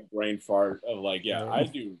 Like he had a brain fart of like, I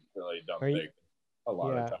do really dumb things a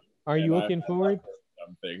lot of times. Are you looking forward?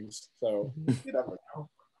 Dumb things. So you never know.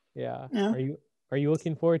 Yeah. Are you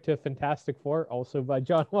looking forward to Fantastic Four, also by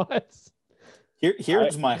John Watts?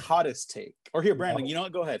 Here's my hottest take. Or here, Brandon, you know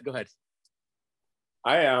what? Go ahead.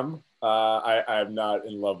 I am. I'm not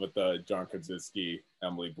in love with the John Krasinski,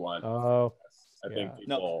 Emily Blunt. Oh, I think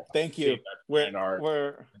people. No, thank you. They've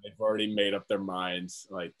already made up their minds.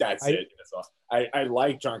 Like that's it. That's all. I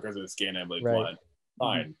like John Krasinski and Emily Blunt.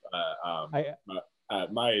 Fine.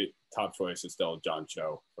 My top choice is still John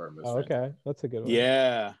Cho for Mr. Okay, that's a good one.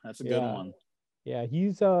 Yeah, that's a good one. Yeah, he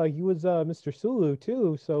was Mr. Sulu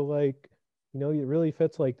too. So like, it really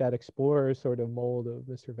fits like that explorer sort of mold of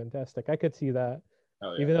Mr. Fantastic. I could see that.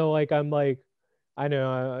 Yeah. Even though like I'm like, I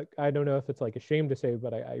don't know if it's like a shame to say,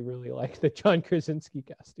 but I really like the John Krasinski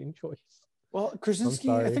casting choice. Well, Krasinski,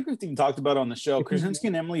 I think we've even talked about it on the show. Krasinski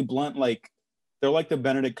and Emily Blunt, like they're like the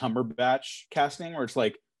Benedict Cumberbatch casting, where it's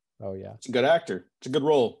like, oh yeah, it's a good actor, it's a good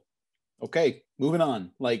role. Okay, moving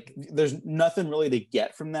on. Like there's nothing really to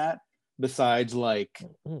get from that besides like,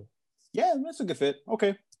 yeah, that's a good fit.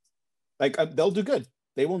 Okay, like they'll do good.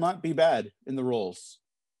 They will not be bad in the roles.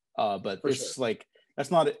 But it's like,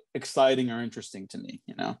 that's not exciting or interesting to me,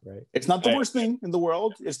 Right. It's not the worst thing in the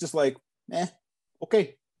world. It's just like,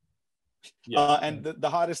 okay. Yeah. And the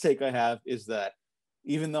hottest take I have is that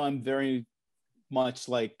even though I'm very much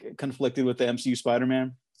like conflicted with the MCU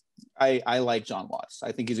Spider-Man, I like John Watts.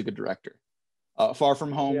 I think he's a good director. Far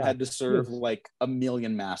From Home had to serve like a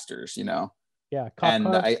million masters, Yeah,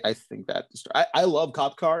 I think that I love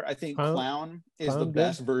Cop Car. I think Clown is the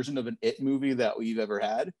best version of an It movie that we've ever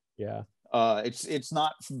had. Yeah. It's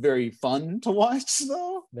not very fun to watch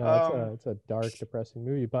though. No, it's a dark, depressing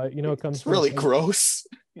movie, but it comes it's from really gross.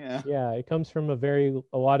 Yeah. Yeah, it comes from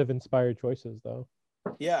a lot of inspired choices though.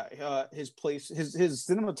 Yeah, his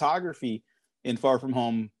cinematography in Far From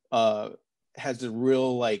Home has a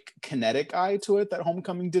real like kinetic eye to it that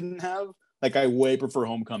Homecoming didn't have. Like I way prefer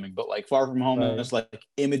Homecoming, but like Far From Home has like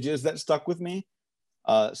images that stuck with me.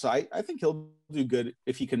 So I think he'll do good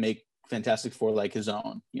if he can make Fantastic Four like his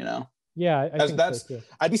own, Yeah, I think that's so too.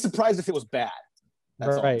 I'd be surprised if it was bad.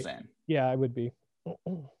 That's all I'm Right. saying. Yeah, I would be.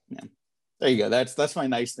 Yeah. There you go. That's my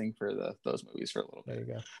nice thing for those movies for a little There bit.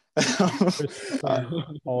 you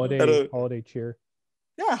go. Holiday cheer.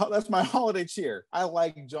 Yeah, that's my holiday cheer. I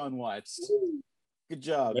like John Watts. Good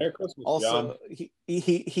job. Merry Christmas, Also, John.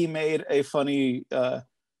 he made a funny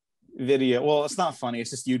video. Well, it's not funny. It's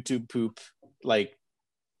just YouTube poop. Like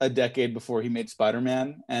a decade before he made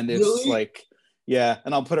Spider-Man, and it's Really? like, yeah.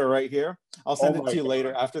 And I'll put it right here. I'll send it to you God.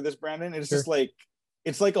 later after this, Brandon. It's Sure. just like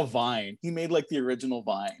it's like a Vine. He made like the original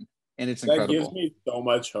Vine, and it's incredible. That gives me so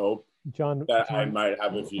much hope John, I might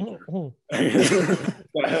have a future. No,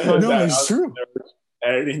 it's true.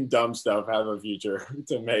 Editing dumb stuff, have a future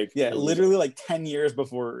to make. Yeah, literally like 10 years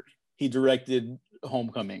before he directed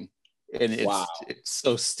Homecoming. And it's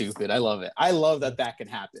so stupid. I love it. I love that can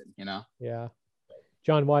happen, you know? Yeah.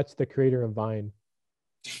 John Watts, the creator of Vine.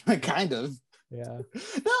 Kind of. Yeah.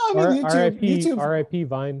 No, I mean, YouTube. R.I.P.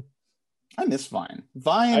 Vine. I miss Vine.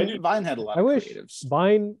 Vine had a lot of creatives.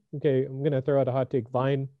 Vine, okay, I'm going to throw out a hot take.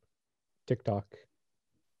 Vine, TikTok.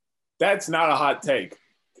 That's not a hot take.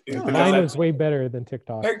 Vine is way better than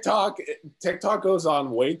TikTok. TikTok goes on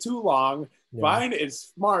way too long. Yeah. Vine is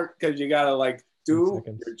smart because you got to like do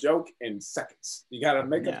your joke in seconds. You got to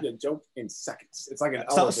make up your joke in seconds. It's like an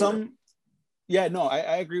elevator. Yeah, no,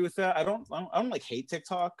 I agree with that. I don't like hate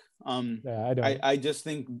TikTok. Yeah, I don't. I just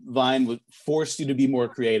think Vine would force you to be more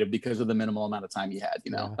creative because of the minimal amount of time you had.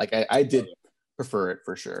 You know, like I did prefer it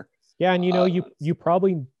for sure. Yeah, and you know, you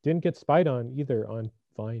probably didn't get spied on either on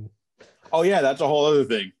Vine. Oh yeah, that's a whole other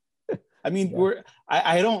thing. I mean,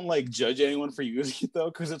 I don't like judge anyone for using it though,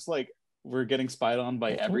 because it's like we're getting spied on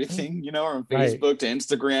by everything, you know, from Facebook to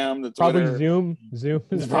Instagram, to Twitter. Probably Zoom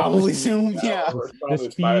is probably Zoom. Yeah, we're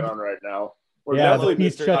probably spied on right now. We're definitely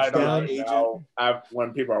being spied on right now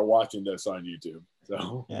when people are watching this on YouTube.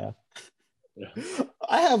 So yeah.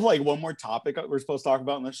 I have like one more topic we're supposed to talk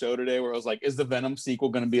about in the show today, where I was like, is the Venom sequel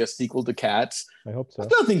going to be a sequel to Cats? I hope so.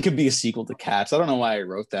 Nothing could be a sequel to Cats. I don't know why I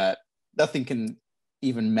wrote that. Nothing can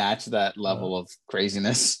even match that level of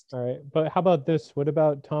craziness. All right, but how about this? What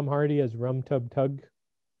about Tom Hardy as Rum Tum Tug?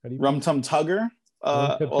 Rum Tum Tugger?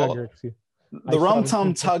 The Rum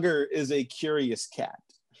Tum Tugger is a curious cat.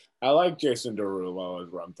 I like Jason Derulo as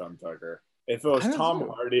Rum Tum Tugger. If it was Tom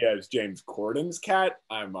Hardy as James Corden's cat,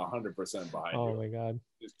 I'm 100% behind you. Oh my god!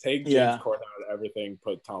 Just take James Corden out of everything,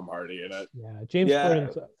 put Tom Hardy in it. Yeah, James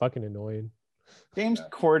Corden's fucking annoying. James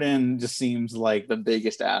Corden just seems like the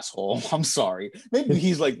biggest asshole. I'm sorry. Maybe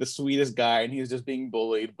he's like the sweetest guy and he's just being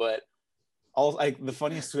bullied, but like the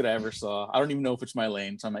funniest tweet I ever saw, I don't even know if it's my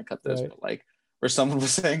lane, so I might cut this, but like where someone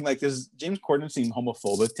was saying like, does James Corden seem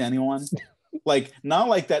homophobic to anyone? Like, not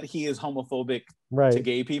like that he is homophobic to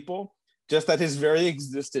gay people, just that his very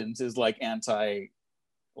existence is like anti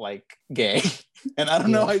like gay. And I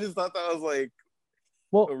don't know, I just thought that was like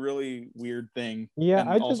a really weird thing. Yeah,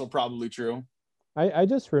 and also probably true. I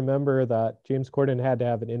just remember that James Corden had to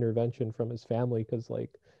have an intervention from his family because like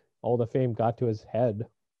all the fame got to his head.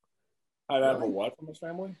 Had to have a what from his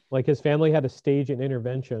family? Like his family had to stage an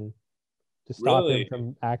intervention to stop him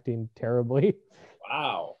from acting terribly.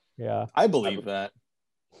 Wow. Yeah. I believe that.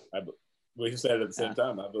 We said it at the same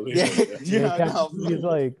time. I believe it. He's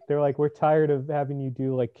like, they're like, we're tired of having you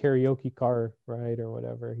do like karaoke car ride or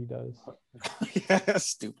whatever he does. Yeah,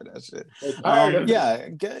 stupid ass shit.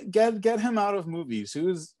 Get him out of movies.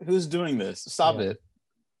 Who's doing this? Stop it.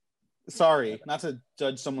 Sorry, not to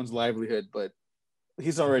judge someone's livelihood, but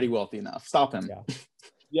he's already wealthy enough. Stop him.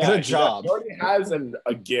 Yeah, get a job. He already has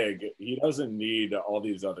a gig. He doesn't need all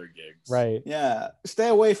these other gigs. Right. Yeah. Stay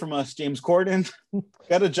away from us, James Corden.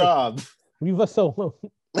 Get a job. Leave us alone.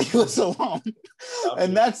 Leave us alone.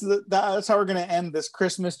 And that's how we're gonna end this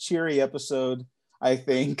Christmas cheery episode, I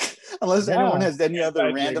think. Unless anyone has any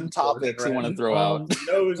other random topics you want to throw out.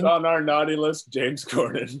 Who's on our naughty list? James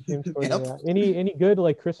Corden. James Corden, Any good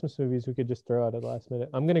like Christmas movies we could just throw out at the last minute?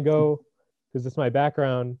 I'm gonna go because it's my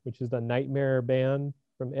background, which is the Nightmare Band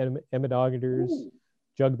from Emmett Ogder's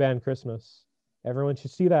Jug Band Christmas. Everyone should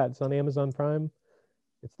see that. It's on Amazon Prime.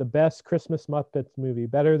 It's the best Christmas Muppets movie,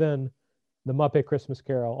 better than the Muppet Christmas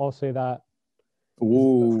Carol. I'll say that.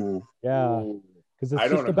 Ooh. Yeah. Because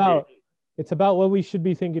it's about what we should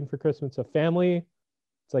be thinking for Christmas. A family.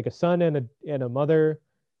 It's like a son and a mother.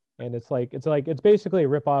 And it's basically a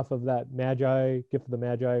ripoff of that Gift of the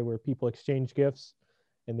Magi, where people exchange gifts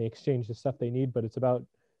and they exchange the stuff they need. But it's about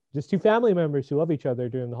just two family members who love each other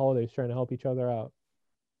during the holidays, trying to help each other out.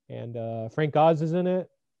 And Frank Oz is in it.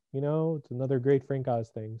 You know, it's another great Frank Oz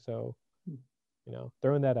thing. So,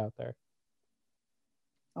 throwing that out there.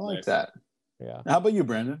 I like that. Yeah. How about you,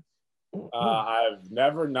 Brandon? I've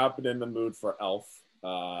never not been in the mood for Elf.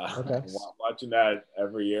 Okay. Watching that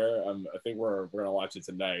every year. I think we're gonna watch it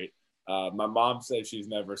tonight. My mom said she's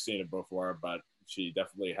never seen it before, but she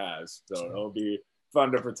definitely has. So it'll be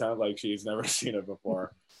fun to pretend like she's never seen it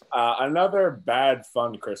before. Another bad,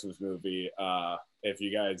 fun Christmas movie. If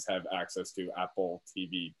you guys have access to Apple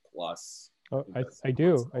TV Plus. Oh, I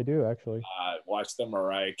do actually. Watch the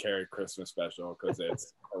Mariah Carey Christmas special because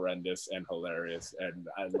it's horrendous and hilarious, and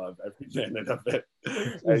I love every minute of it.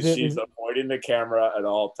 And she's avoiding the camera at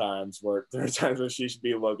all times. Where there are times when she should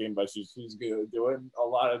be looking, but she's doing a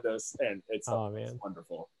lot of this, and it's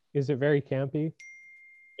wonderful. Is it very campy?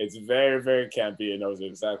 It's very, very campy. It knows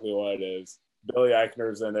exactly what it is. Billy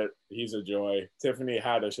Eichner's in it. He's a joy. Tiffany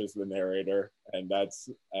Haddish is the narrator, and that's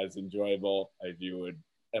as enjoyable as you would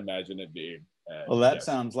imagine it being. Well, that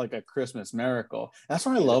sounds like a Christmas miracle. That's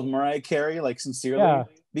why I love Mariah Carey, like sincerely,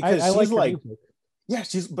 because she's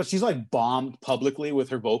like, she's like bombed publicly with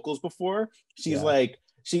her vocals before. She's like,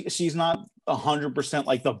 she's not 100%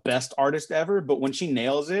 like the best artist ever, but when she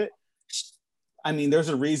nails it, I mean, there's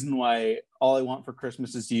a reason why All I Want for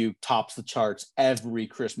Christmas Is You tops the charts every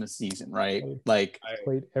Christmas season, right? Like,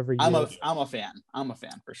 played every year. I'm a fan. I'm a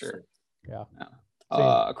fan for sure. Yeah.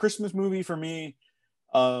 A Christmas movie for me.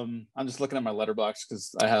 I'm just looking at my letterbox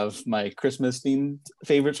because I have my Christmas themed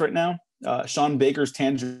favorites right now. Sean Baker's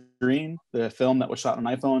Tangerine, the film that was shot on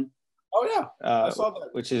iPhone. Oh yeah, I saw that.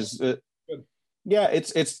 Which is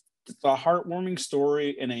it's a heartwarming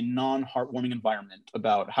story in a non-heartwarming environment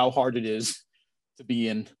about how hard it is to be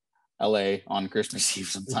in LA on Christmas Eve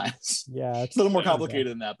sometimes. Yeah, it's a little more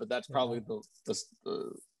complicated than that, but that's probably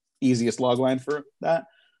the easiest logline for that.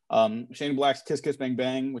 Shane Black's Kiss Kiss Bang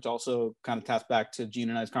Bang, which also kind of taps back to Gene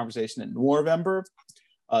and I's conversation in November.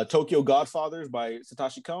 Tokyo Godfathers by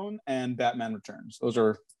Satoshi Kon, and Batman Returns. Those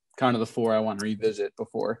are kind of the four I want to revisit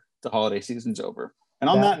before the holiday season's over. And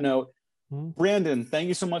on that note, Brandon, thank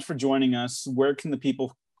you so much for joining us. Where can the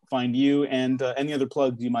people find you, and any other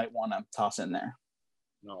plugs you might want to toss in there?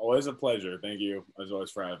 No, always a pleasure. Thank you, as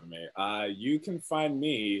always, for having me. You can find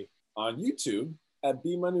me on YouTube at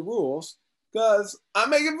B Money Rules, because I'm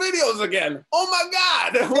making videos again. Oh my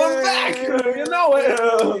God, we're back. You know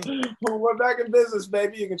it. We're back in business,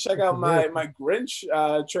 baby. You can check out my Grinch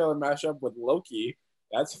trailer mashup with Loki.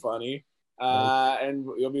 That's funny. And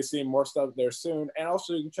you'll be seeing more stuff there soon. And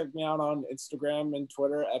also, you can check me out on Instagram and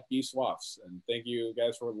Twitter at bswaffs. And thank you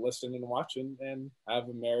guys for listening and watching. And have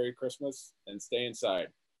a Merry Christmas and stay inside.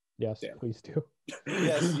 Yes, please do.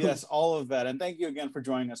 Yes, all of that. And thank you again for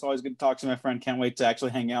joining us. Always good to talk to my friend. Can't wait to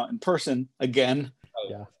actually hang out in person again.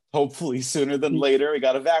 Yeah. Hopefully sooner than later. We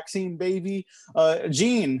got a vaccine, baby.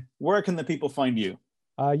 Gene, where can the people find you?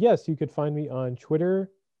 Yes, you could find me on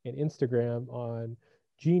Twitter and Instagram on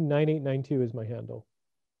Gene9892 is my handle.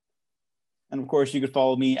 And of course, you could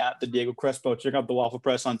follow me at the Diego Crespo. Check out the Waffle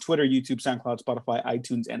Press on Twitter, YouTube, SoundCloud, Spotify,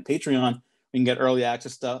 iTunes, and Patreon. We can get early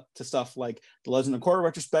access to stuff like the Legend of Korra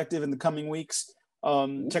retrospective in the coming weeks.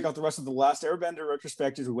 Check out the rest of the Last Airbender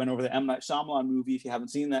retrospectives. We went over the M. Night Shyamalan movie. If you haven't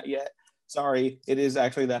seen that yet, sorry, it is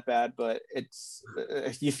actually that bad, but it's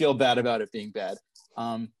you feel bad about it being bad.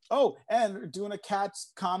 And doing a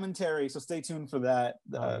Cats commentary, so stay tuned for that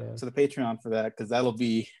to the Patreon for that, because that'll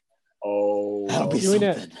be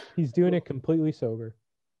something. He's doing it completely sober.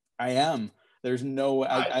 I am. There's no.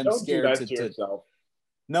 I'm scared to yourself.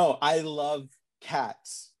 No, I love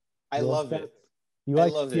cats. I love it. You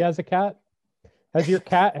like? He has a cat. Has your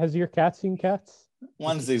cat seen Cats?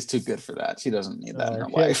 Wednesday's too good for that. She doesn't need that in her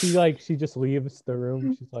life. She just leaves the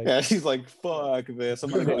room. She's like, fuck this.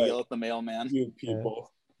 I'm gonna go yell at the mailman. You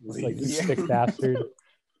people, like, you sick bastard.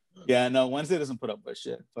 Yeah, no, Wednesday doesn't put up with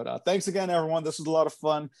shit. But thanks again, everyone. This was a lot of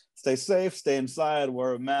fun. Stay safe, stay inside,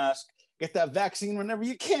 wear a mask. Get that vaccine whenever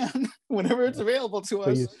you can, whenever it's available to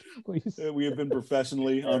us. Please. We have been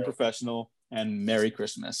professionally unprofessional, and Merry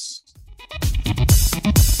Christmas.